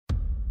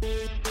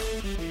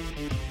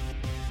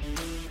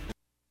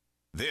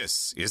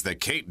This is the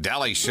Kate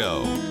Dalley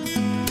Show.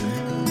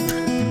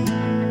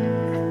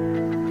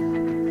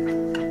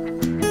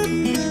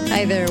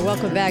 Hi there.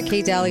 Welcome back.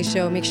 Kate Dalley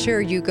Show. Make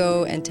sure you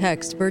go and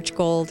text Birch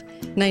Gold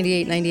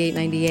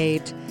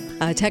 989898.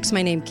 Text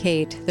my name,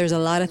 Kate. There's a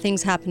lot of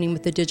things happening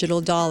with the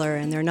digital dollar,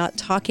 and they're not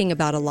talking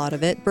about a lot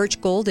of it. Birch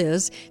Gold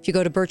is, if you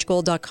go to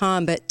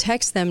birchgold.com, but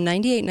text them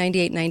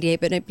 989898,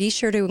 but be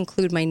sure to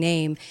include my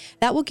name.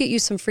 That will get you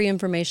some free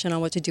information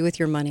on what to do with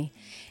your money.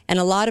 And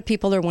a lot of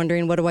people are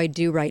wondering, what do I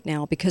do right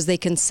now? Because they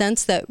can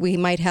sense that we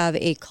might have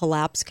a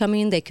collapse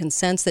coming. They can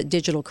sense that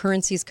digital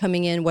currency is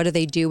coming in. What do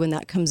they do when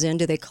that comes in?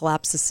 Do they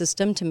collapse the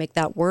system to make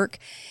that work?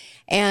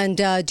 And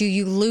do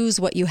you lose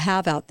what you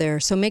have out there?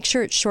 So make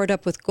sure it's shored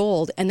up with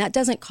gold. And that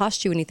doesn't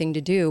cost you anything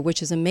to do,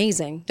 which is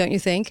amazing, don't you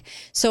think?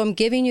 So I'm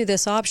giving you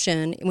this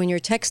option. When you're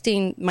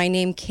texting my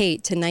name,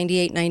 Kate, to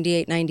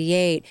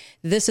 989898,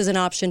 this is an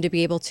option to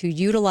be able to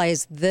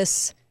utilize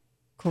this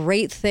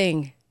great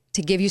thing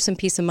to give you some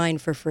peace of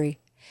mind for free.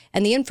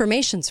 And the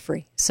information's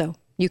free, so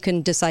you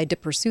can decide to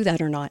pursue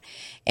that or not.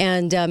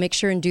 And make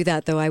sure and do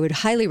that, though. I would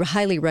highly,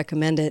 highly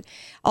recommend it.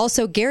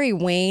 Also, Gary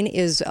Wayne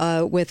is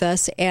with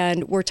us,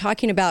 and we're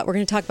going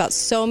to talk about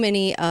so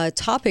many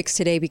topics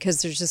today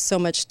because there's just so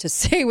much to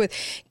say with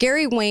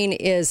Gary Wayne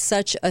is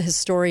such a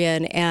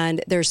historian,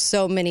 and there's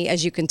so many,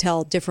 as you can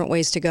tell, different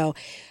ways to go.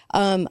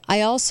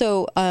 I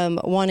also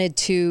wanted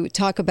to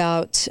talk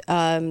about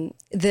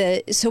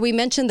so we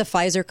mentioned the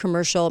Pfizer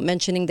commercial,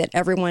 mentioning that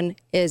everyone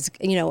is,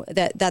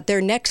 that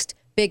their next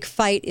big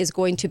fight is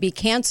going to be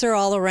cancer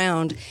all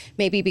around,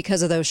 maybe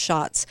because of those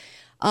shots,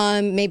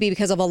 maybe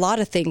because of a lot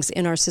of things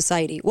in our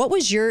society.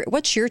 What's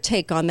your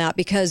take on that?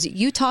 Because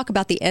you talk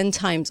about the end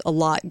times a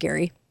lot,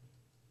 Gary.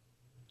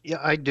 Yeah,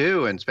 I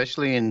do, and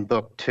especially in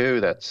book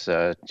 2, that's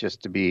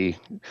just to be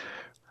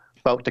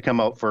about to come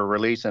out for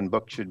release, and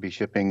book should be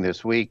shipping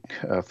this week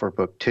for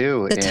book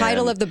 2. The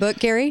title of the book,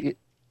 Gary?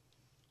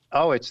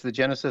 It's the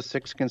Genesis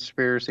 6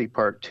 Conspiracy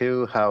Part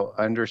 2, How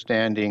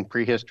Understanding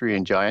Prehistory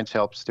and Giants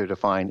Helps to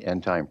Define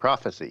End-Time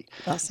Prophecy.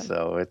 Awesome.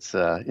 So it's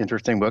an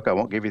interesting book. I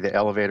won't give you the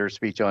elevator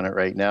speech on it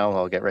right now.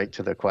 I'll get right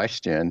to the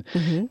question.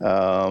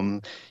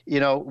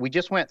 Mm-hmm. We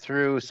just went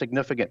through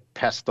significant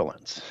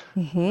pestilence.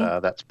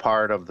 Mm-hmm. That's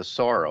part of the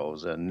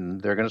sorrows,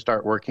 and they're going to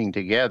start working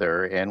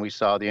together. And we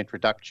saw the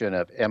introduction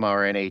of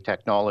mRNA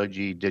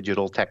technology,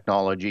 digital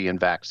technology, and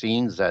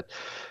vaccines that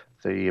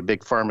the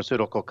big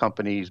pharmaceutical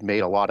companies made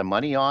a lot of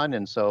money on,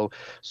 and so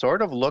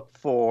sort of look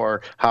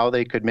for how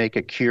they could make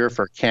a cure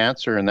for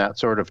cancer and that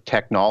sort of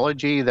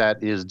technology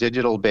that is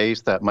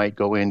digital-based that might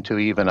go into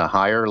even a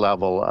higher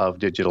level of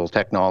digital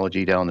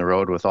technology down the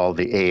road with all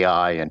the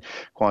AI and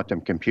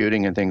quantum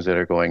computing and things that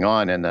are going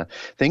on. And the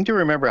thing to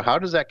remember, how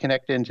does that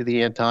connect into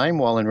the end time?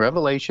 Well, in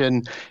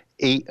Revelation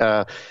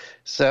 18,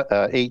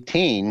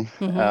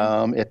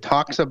 mm-hmm. It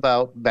talks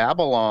about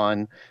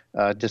Babylon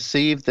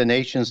deceived the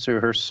nations through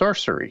her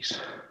sorceries.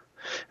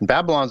 And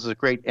Babylon is a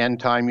great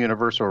end-time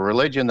universal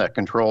religion that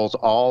controls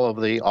all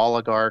of the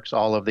oligarchs,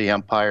 all of the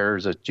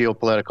empires, a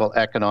geopolitical,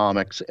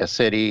 economics, a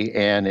city,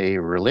 and a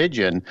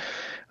religion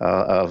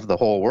of the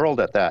whole world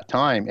at that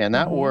time. And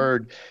that mm-hmm.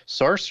 word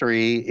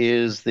sorcery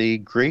is the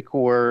Greek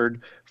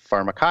word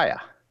pharmakeia.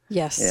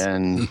 Yes.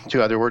 And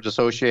 2 other words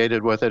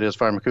associated with it is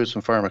pharmakous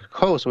and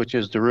pharmakos, which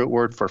is the root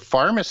word for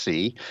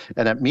pharmacy,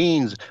 and it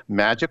means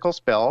magical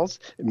spells,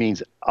 it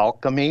means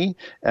alchemy,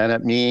 and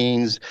it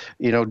means,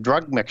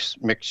 drug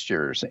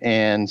mixtures.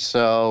 And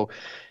so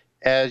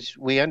as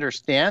we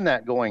understand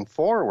that going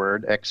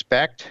forward,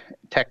 expect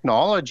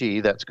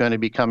technology that's going to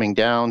be coming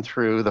down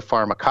through the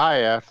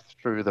pharmakeia,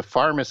 through the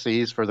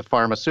pharmacies for the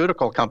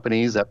pharmaceutical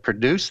companies that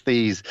produce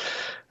these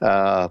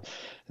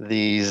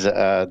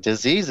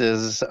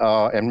diseases,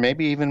 and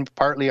maybe even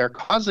partly are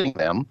causing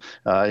them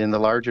in the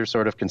larger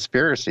sort of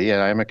conspiracy.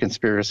 And I'm a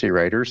conspiracy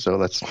writer, so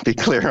let's be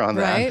clear on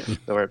that.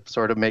 So it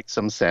sort of makes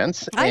some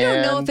sense. I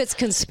don't know if it's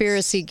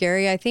conspiracy,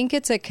 Gary. I think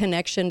it's a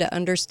connection to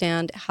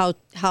understand how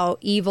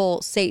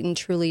evil Satan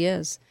truly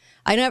is.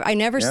 I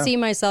never see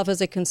myself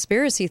as a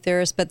conspiracy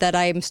theorist, but that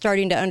I'm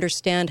starting to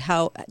understand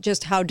how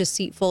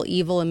deceitful,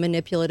 evil, and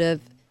manipulative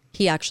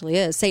he actually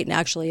is. Satan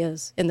actually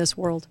is in this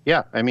world.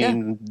 Yeah, I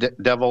mean,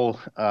 devil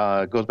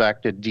goes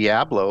back to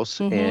diablos,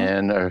 mm-hmm.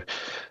 and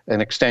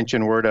an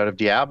extension word out of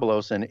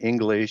diablos in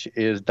English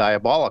is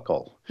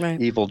diabolical,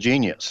 evil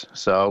genius.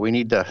 So we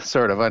need to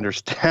sort of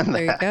understand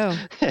that. There you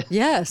go.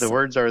 Yes. The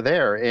words are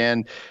there.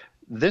 And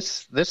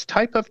this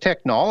type of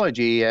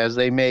technology, as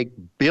they make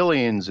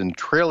billions and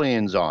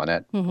trillions on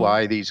it, mm-hmm.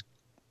 why these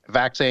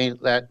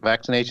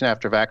vaccination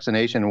after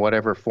vaccination in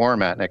whatever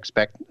format, and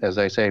expect, as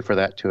I say, for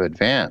that to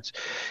advance,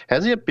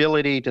 has the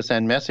ability to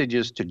send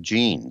messages to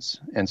genes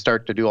and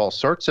start to do all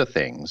sorts of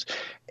things.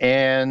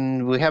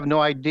 And we have no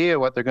idea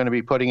what they're going to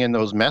be putting in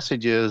those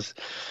messages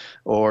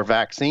or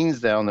vaccines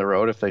down the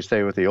road, if they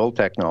stay with the old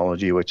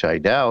technology, which I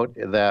doubt,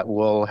 that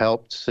will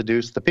help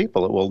seduce the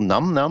people. It will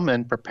numb them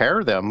and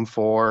prepare them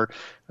for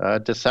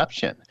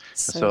deception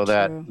So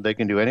that true. they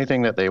can do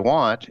anything that they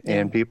want,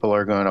 and people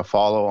are going to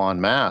follow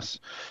en masse.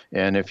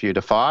 And if you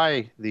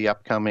defy the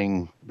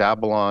upcoming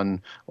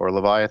Babylon or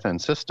Leviathan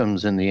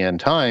systems in the end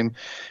time,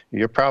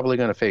 you're probably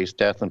going to face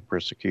death and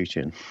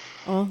persecution.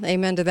 Oh,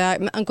 amen to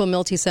that. Uncle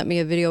Milty sent me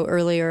a video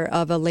earlier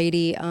of a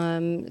lady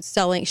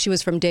selling, she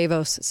was from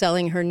Davos,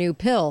 selling her new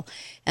pill.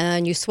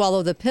 And you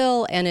swallow the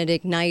pill and it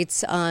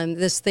ignites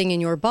this thing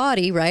in your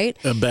body, right?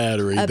 A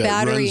battery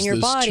in your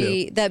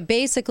body chip that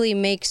basically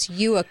makes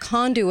you a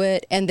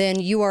conduit, and then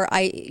your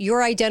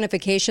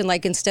identification,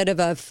 like instead of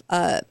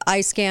a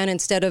eye scan,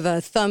 instead of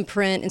a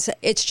thumbprint,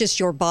 it's just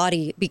your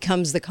body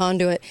becomes the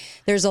conduit.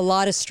 There's a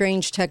lot of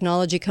strange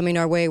technology coming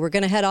our way. We're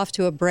going to head off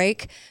to a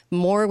break.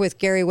 More with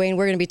Gary Wayne.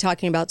 We're going to be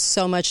talking about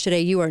so much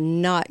today. You are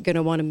not going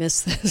to want to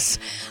miss this.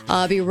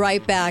 I'll be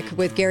right back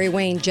with Gary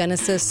Wayne,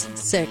 Genesis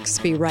 6.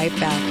 Be right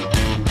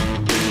back.